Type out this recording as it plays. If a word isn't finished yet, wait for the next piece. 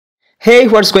Hey,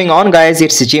 what's going on guys,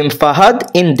 it's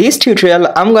Fahad. In this tutorial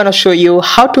I'm gonna show you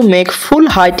how to make full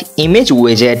height image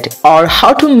widget or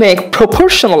how to make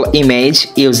proportional image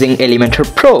using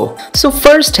Elementor Pro. So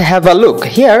first have a look.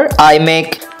 Here I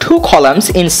make two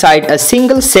columns inside a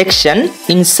single section.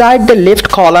 Inside the left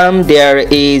column there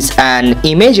is an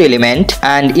image element,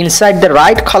 and inside the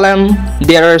right column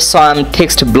there are some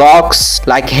text blocks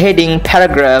like heading,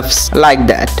 paragraphs, like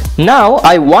that. Now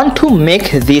I want to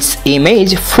make this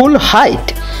image full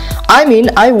height.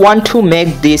 I want to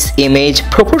make this image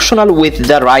proportional with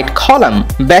the right column.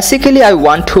 Basically, I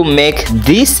want to make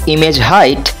this image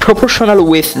height proportional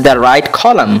with the right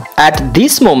column. At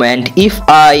this moment, if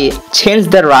I change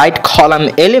the right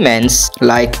column elements,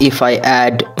 like if I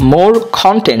add more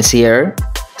contents here,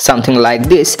 something like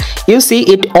this, you see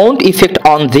it won't affect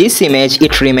on this image,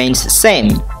 it remains same.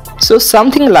 So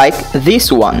something like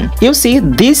this one. You see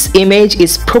this image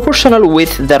is proportional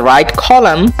with the right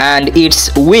column and its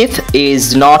width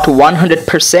is not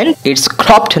 100%. It's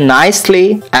cropped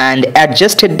nicely and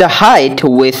adjusted the height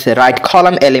with right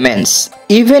column elements.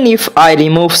 Even if I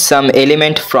remove some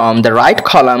element from the right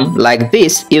column like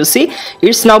this, you see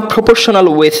it's now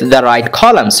proportional with the right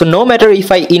column. So no matter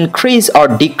if I increase or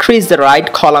decrease the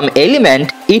right column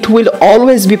element, it will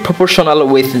always be proportional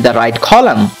with the right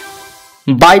column.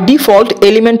 By default,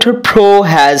 Elementor Pro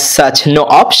has such no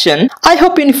option. I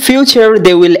hope in future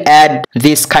they will add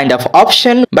this kind of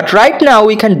option, but right now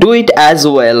we can do it as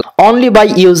well only by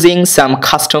using some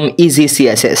custom easy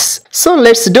CSS. So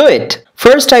let's do it.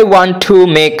 First I want to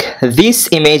make this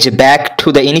image back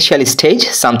to the initial stage,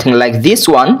 something like this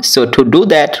one. So to do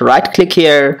that, right click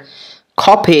here,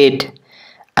 copy it,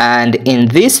 and in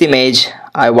this image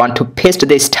I want to paste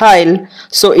the style,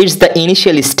 so it's the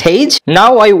initial stage.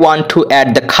 Now I want to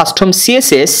add the custom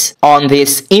CSS on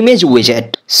this image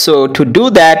widget. So to do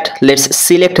that, let's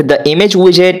select the image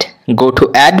widget, go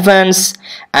to advanced,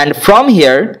 and from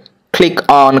here click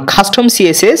on custom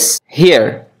CSS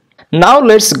here. Now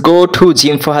let's go to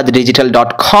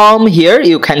jimfahaddigital.com. Here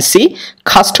you can see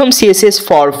custom CSS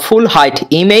for full height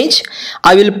image.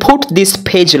 I will put this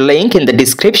page link in the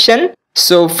description.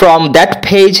 So from that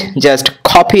page, just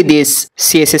copy this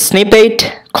CSS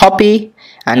snippet, copy,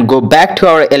 and go back to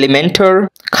our Elementor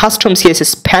custom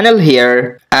CSS panel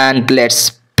here, and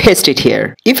let's paste it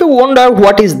here. If you wonder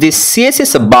what is this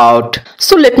CSS about,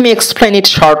 so let me explain it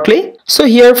shortly. So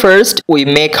here first we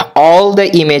make all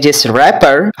the images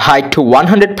wrapper height to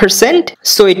 100%,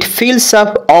 so it fills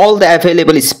up all the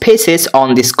available spaces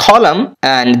on this column,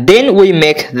 and then we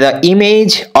make the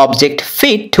image object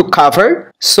fit to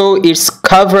cover, so it's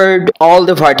covered all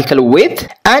the vertical width.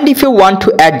 And if you want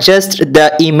to adjust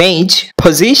the image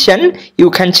position, you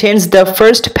can change the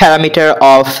first parameter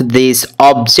of this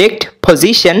object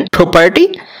position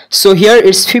property. So here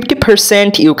it's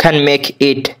 50%, you can make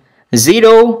it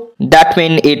 0, that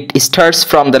means it starts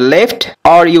from the left,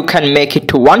 or you can make it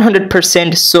to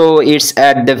 100%, so it's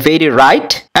at the very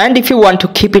right. And if you want to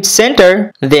keep it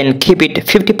center, then keep it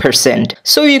 50%.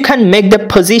 So you can make the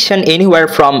position anywhere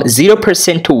from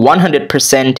 0% to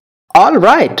 100%.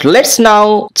 Alright, let's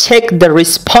now check the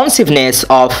responsiveness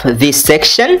of this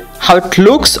section, how it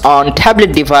looks on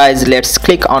tablet device. Let's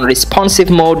click on responsive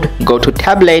mode, go to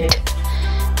tablet,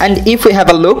 and if we have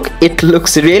a look, it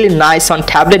looks really nice on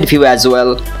tablet view as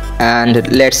well.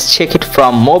 And let's check it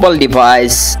from mobile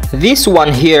device, this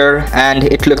one here, and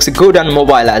it looks good on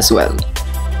mobile as well.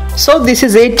 So this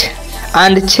is it,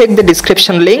 and check the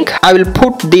description link. I will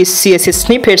put this CSS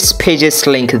snippets pages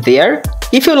link there.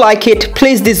 If you like it,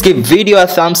 please give video a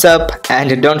thumbs up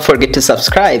and don't forget to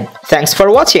subscribe. Thanks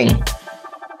for watching.